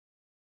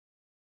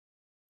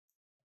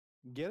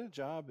Get a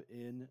job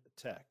in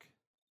tech.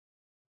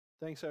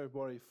 Thanks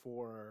everybody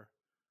for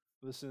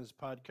listening to this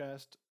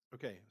podcast.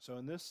 Okay, so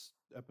in this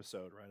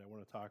episode, right, I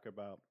want to talk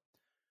about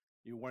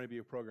you want to be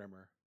a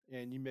programmer,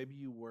 and maybe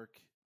you work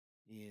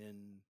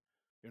in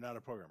you're not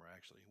a programmer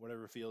actually.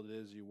 Whatever field it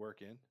is you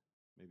work in,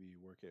 maybe you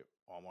work at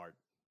Walmart,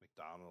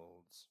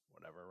 McDonald's,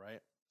 whatever, right?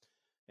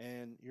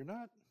 And you're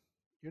not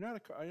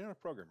a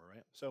programmer,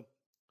 right? So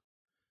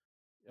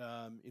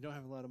you don't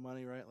have a lot of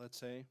money, right? Let's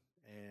say,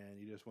 and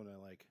you just want to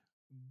like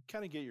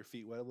kind of get your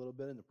feet wet a little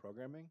bit into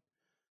programming,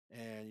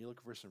 and you're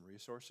looking for some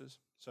resources.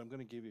 So I'm going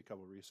to give you a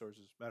couple of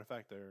resources. Matter of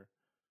fact, they're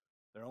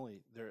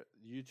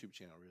YouTube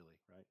channel really,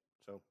 right?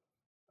 So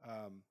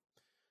um,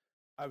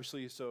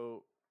 obviously,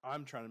 so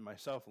I'm trying to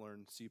myself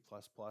learn C++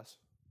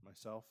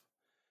 myself,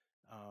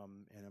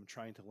 and I'm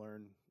trying to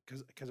learn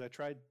because I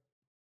tried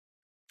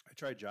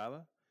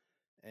Java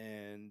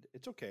and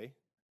it's okay.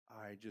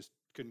 I just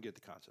couldn't get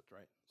the concept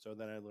right. So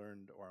then I'm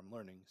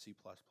learning C++.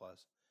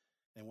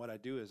 And what I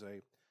do is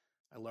I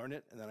learn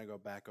it and then I go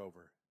back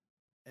over.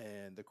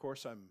 And the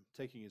course I'm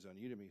taking is on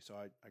Udemy, so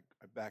I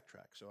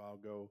backtrack. So I'll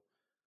go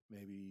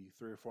maybe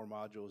 3 or 4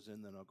 modules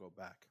in, then I'll go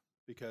back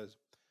because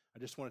I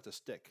just want it to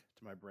stick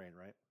to my brain,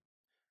 right?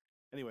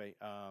 Anyway,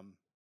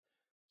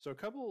 so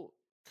couple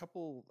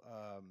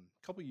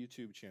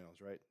YouTube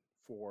channels, right,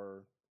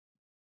 for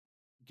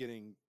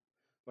getting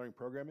learning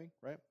programming,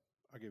 right?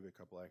 I'll give you a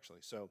couple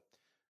actually. So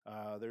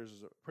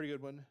there's a pretty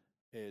good one.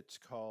 It's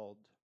called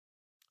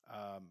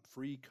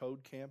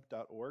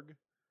freecodecamp.org.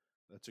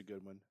 That's a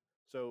good one.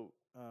 So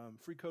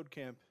Free Code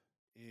Camp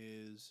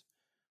is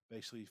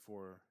basically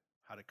for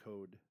how to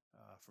code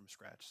from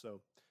scratch.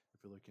 So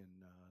if you're looking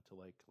to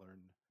like learn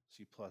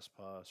C++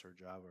 or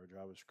Java or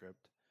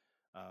JavaScript,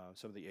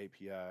 some of the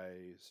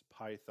APIs,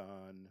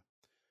 Python,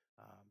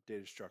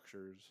 data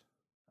structures,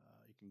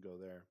 you can go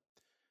there.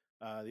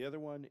 The other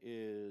one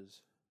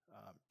is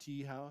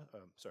T House.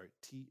 Sorry,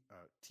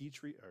 T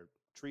Tree or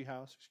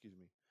Treehouse. Excuse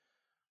me.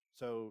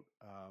 So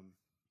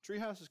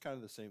Treehouse is kind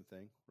of the same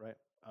thing, right?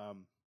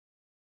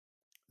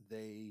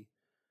 They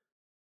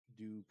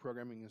do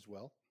programming as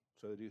well.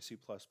 So they do C++,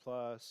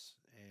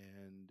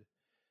 and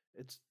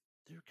it's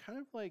they're kind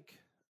of like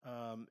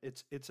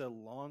it's a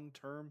long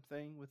term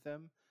thing with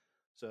them.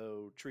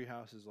 So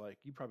Treehouse is like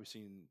you've probably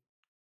seen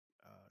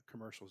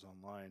commercials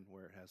online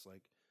where it has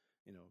like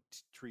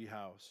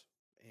Treehouse,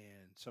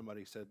 and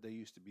somebody said they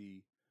used to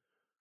be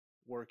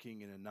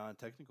working in a non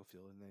technical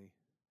field, and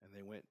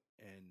they went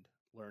and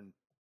learned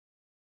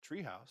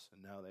Treehouse,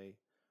 and now they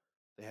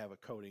have a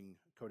coding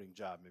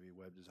job, maybe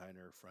web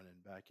designer, front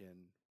end, back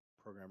end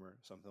programmer,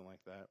 something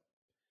like that.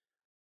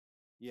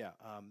 Yeah.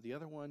 The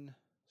other one.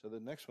 So the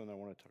next one I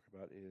want to talk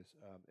about is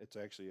it's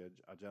actually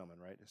a gentleman,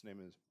 right? His name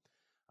is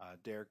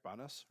Derek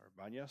Banas or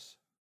Banyas,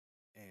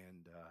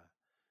 and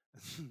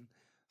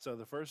so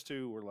the first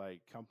two were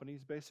like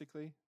companies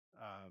basically.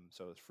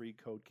 So it's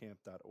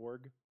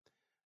freecodecamp.org,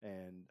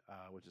 and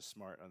which is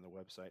smart on the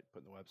website,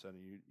 putting the website on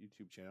the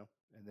YouTube channel,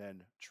 and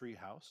then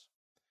Treehouse,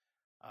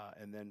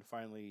 and then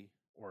finally,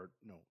 or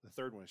no, the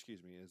third one,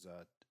 excuse me, is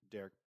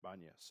Derek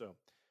Banya. So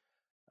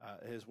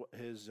his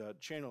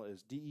channel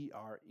is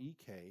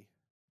DEREKBANAS,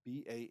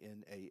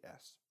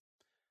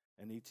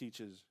 and he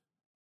teaches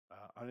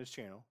on his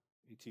channel.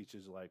 He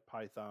teaches like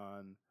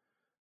Python,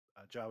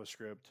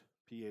 JavaScript,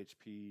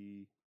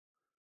 PHP.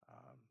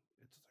 Um,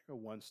 it's like a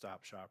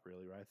one-stop shop,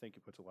 really, right? I think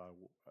he puts a lot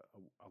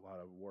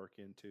of work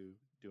into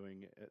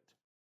doing it,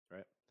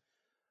 right?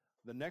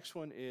 The next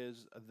one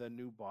is the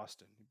New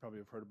Boston. You probably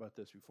have heard about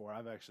this before.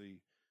 I've actually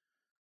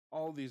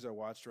all of these are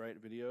watched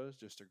right videos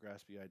just to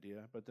grasp the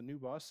idea. But the New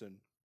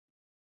Boston,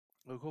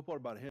 the cool part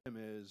about him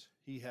is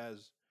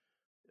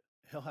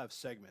he'll have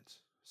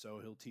segments. So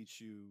he'll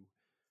teach you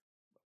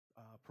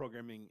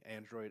programming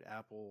Android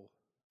apps.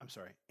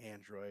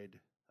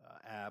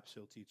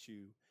 He'll teach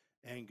you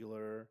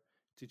Angular,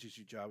 teaches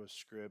you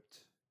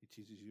JavaScript. He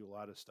teaches you a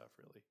lot of stuff,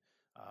 really.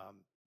 Um,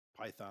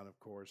 Python, of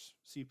course,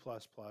 C++,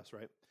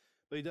 right?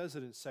 But he does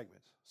it in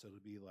segments. So it'll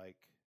be like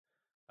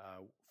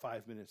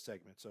 5-minute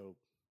segments. So,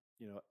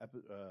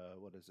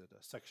 what is it?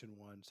 Section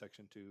 1,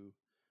 section 2,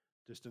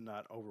 just to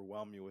not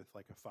overwhelm you with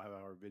like a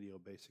 5-hour video,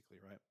 basically,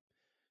 right?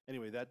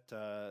 Anyway, that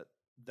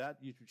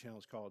YouTube channel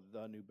is called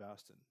The New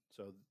Boston.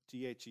 So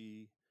TheNewBoston,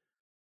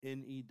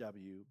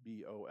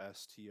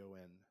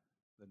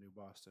 The New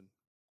Boston.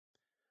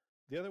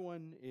 The other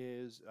one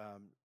is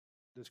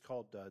this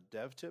called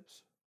Dev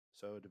Tips,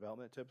 so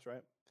development tips,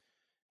 right?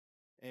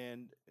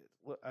 And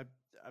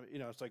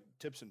it's like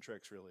tips and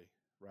tricks, really,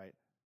 right?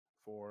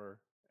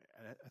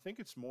 And I think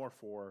it's more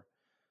for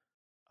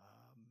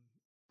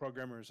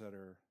programmers that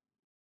are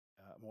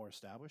more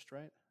established,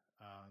 right?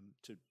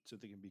 So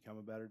they can become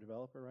a better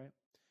developer, right?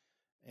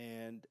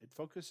 And it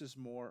focuses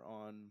more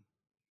on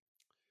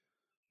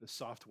the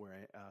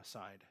software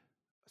side.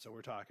 So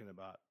we're talking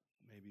about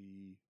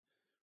maybe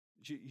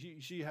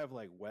you have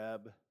like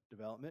web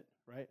development,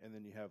 right? And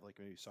then you have like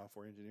maybe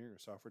software engineering or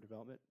software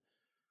development.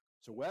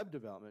 So web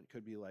development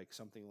could be like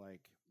something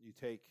like you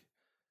take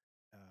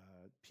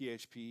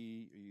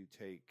PHP, or you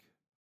take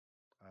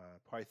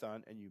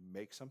Python and you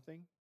make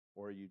something,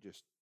 or you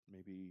just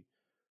maybe,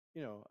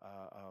 you know,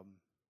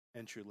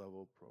 entry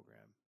level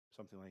program,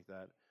 something like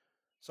that.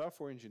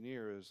 Software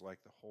engineer is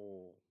like the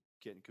whole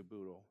kit and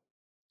caboodle.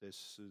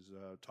 This is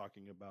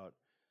talking about,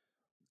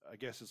 I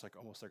guess it's like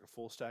almost like a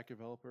full stack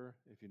developer,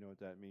 if you know what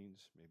that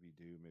means. Maybe you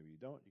do, maybe you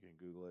don't. You can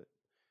Google it.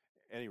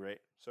 Any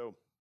rate, so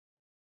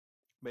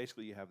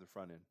basically you have the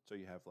front end. So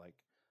you have like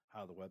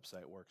how the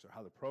website works or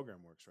how the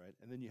program works, right?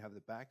 And then you have the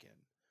back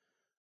end.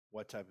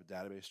 What type of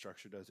database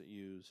structure does it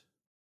use?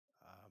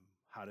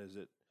 How does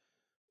it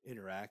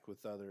interact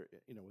with other,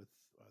 with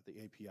the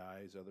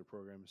APIs, other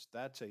programs?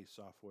 That's a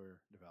software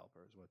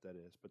developer is what that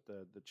is. But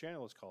the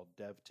channel is called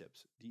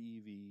DevTips,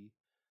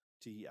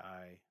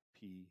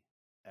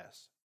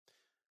 DevTips.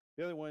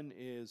 The other one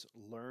is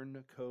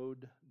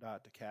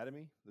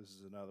learncode.academy. This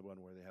is another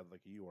one where they have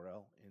like a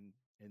URL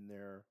in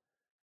their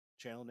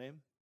channel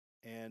name.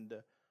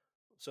 And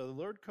so the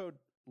Learn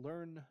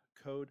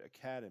Code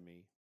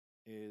Academy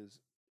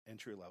is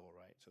entry level,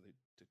 right? So they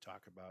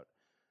talk about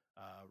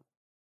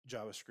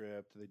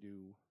JavaScript. They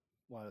do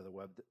a lot of the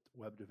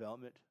web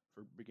development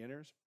for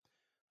beginners.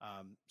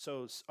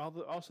 So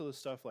also the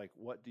stuff like,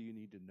 what do you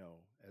need to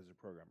know as a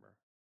programmer?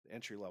 The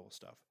entry level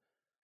stuff.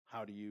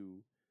 How do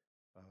you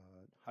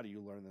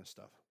learn this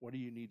stuff? What do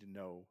you need to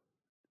know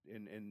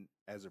in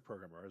as a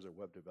programmer, as a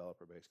web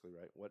developer, basically,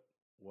 right? What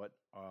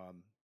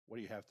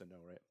do you have to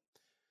know, right?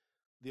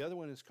 The other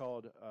one is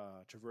called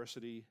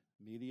Traversity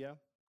Media,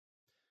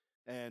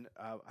 and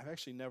I've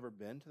actually never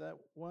been to that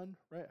one,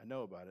 right? I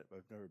know about it, but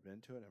I've never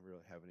been to it. I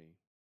really haven't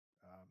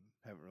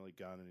really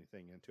gone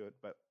anything into it,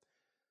 but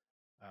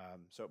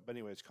but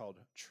anyway, it's called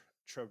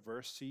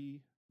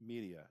Traversy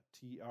Media,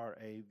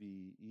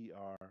 TRAVERSY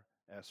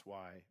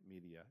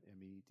Media,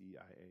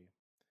 MEDIA.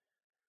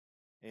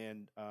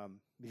 And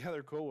the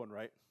other cool one,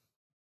 right,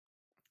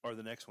 or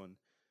the next one,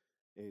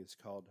 is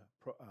called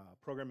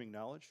Programming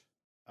Knowledge.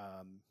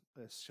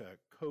 It's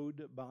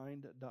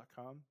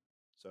codebind.com.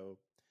 So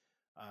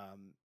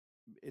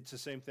it's the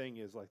same thing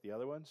as like the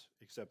other ones,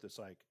 except it's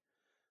like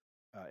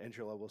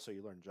entry level. So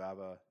you learn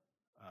Java,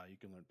 you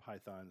can learn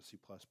Python, C++,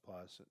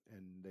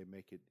 and they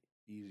make it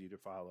easy to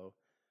follow.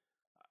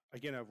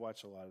 Again, I've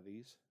watched a lot of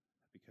these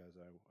because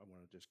I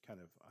want to just kind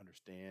of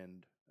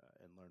understand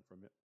and learn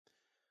from it.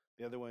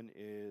 The other one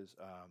is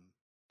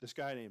this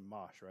guy named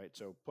Mosh, right?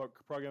 So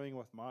Programming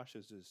with Mosh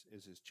is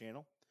his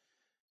channel,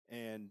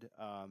 and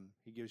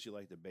he gives you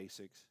like the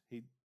basics.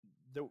 The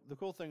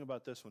cool thing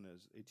about this one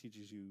is it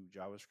teaches you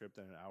JavaScript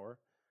in an hour.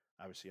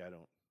 Obviously, I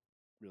don't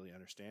really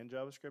understand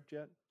JavaScript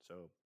yet,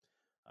 so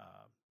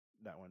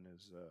that one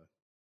is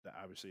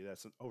obviously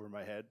that's over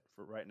my head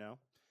for right now.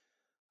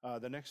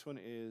 The next one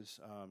is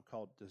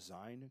called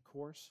Design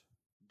Course,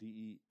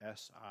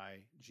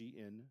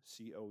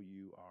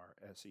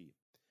 DESIGNCOURSE.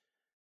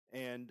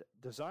 And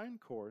Design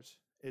Course,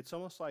 it's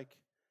almost like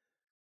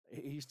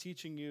he's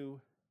teaching you,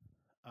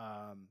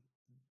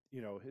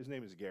 his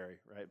name is Gary,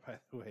 right? By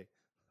the way,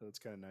 so it's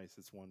kind of nice.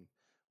 It's one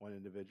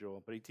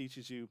individual, but he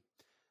teaches you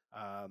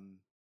how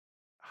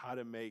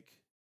to make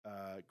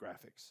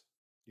graphics,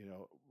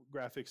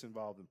 graphics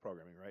involved in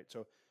programming, right?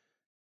 So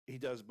he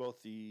does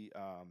both the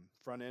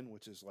front end,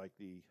 which is like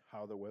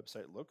how the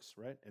website looks,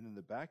 right? And then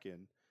the back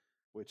end,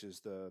 which is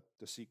the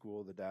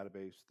SQL, the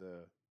database,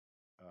 the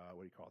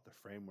the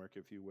framework,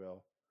 if you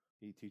will.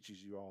 He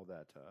teaches you all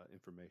that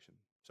information.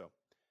 So,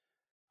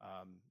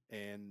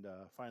 and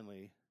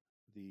finally,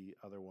 the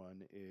other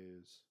one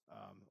is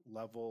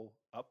Level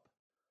Up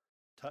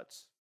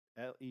Tuts,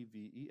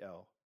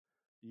 LEVELUPTUTS.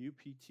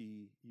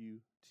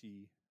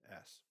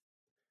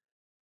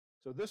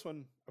 So this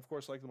one, of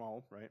course, like them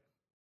all, right?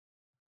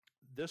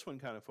 This one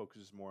kind of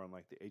focuses more on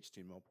like the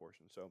HTML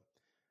portion. So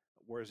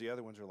whereas the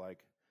other ones are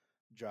like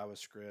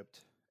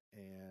JavaScript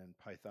and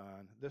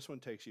Python, this one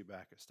takes you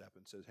back a step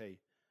and says, hey,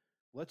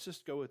 let's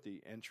just go with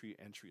the entry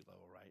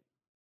level, right?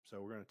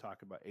 So we're going to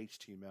talk about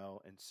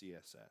HTML and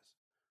CSS.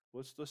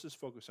 Let's just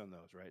focus on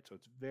those, right? So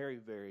it's very,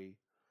 very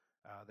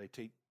they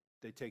take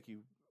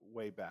you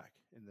way back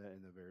in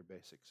the very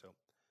basics. So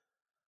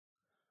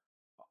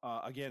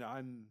again,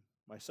 I'm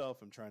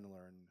trying to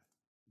learn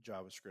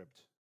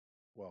JavaScript.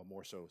 Well,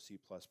 more so C++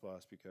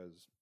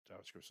 because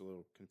JavaScript's a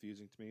little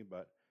confusing to me,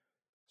 but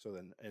so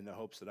then in the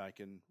hopes that I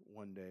can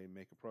one day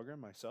make a program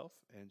myself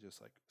and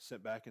just like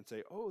sit back and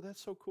say, oh,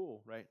 that's so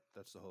cool, right?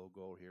 That's the whole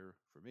goal here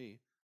for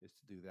me, is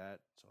to do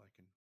that so I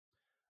can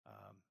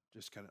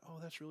just kind of, oh,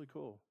 that's really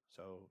cool.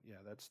 So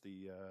yeah, that's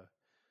the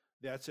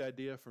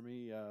idea for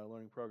me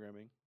learning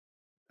programming.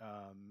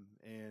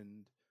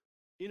 And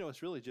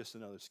it's really just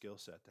another skill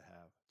set to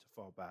have to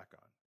fall back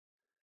on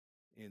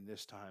in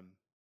this time.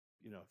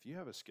 If you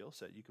have a skill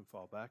set you can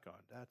fall back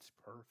on, that's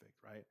perfect,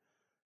 right?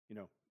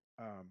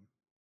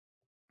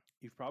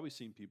 You've probably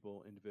seen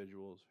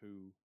individuals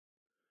who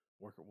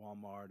work at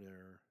Walmart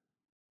or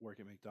work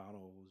at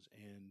McDonald's,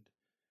 and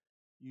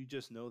you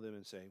just know them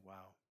and say,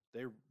 wow,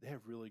 they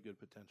have really good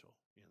potential.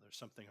 There's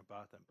something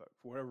about them, but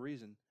for whatever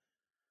reason,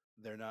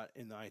 they're not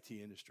in the IT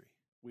industry.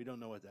 We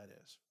don't know what that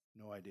is.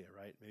 No idea,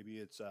 right? Maybe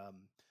it's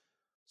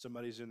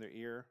somebody's in their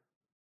ear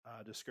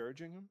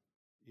discouraging them,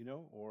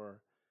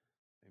 or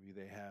maybe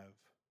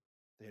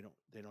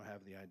they don't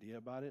have the idea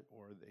about it,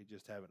 or they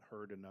just haven't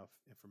heard enough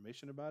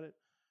information about it,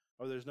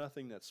 or there's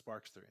nothing that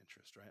sparks their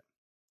interest, right?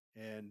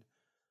 And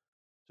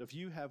so if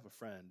you have a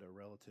friend, a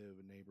relative,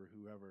 a neighbor,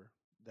 whoever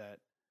that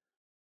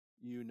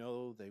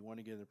they want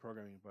to get into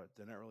programming, but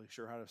they're not really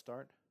sure how to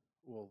start,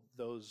 well,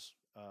 those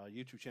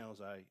YouTube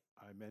channels I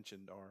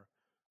mentioned are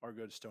a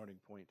good starting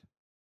point.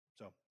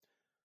 So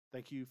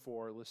thank you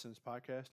for listening to this podcast.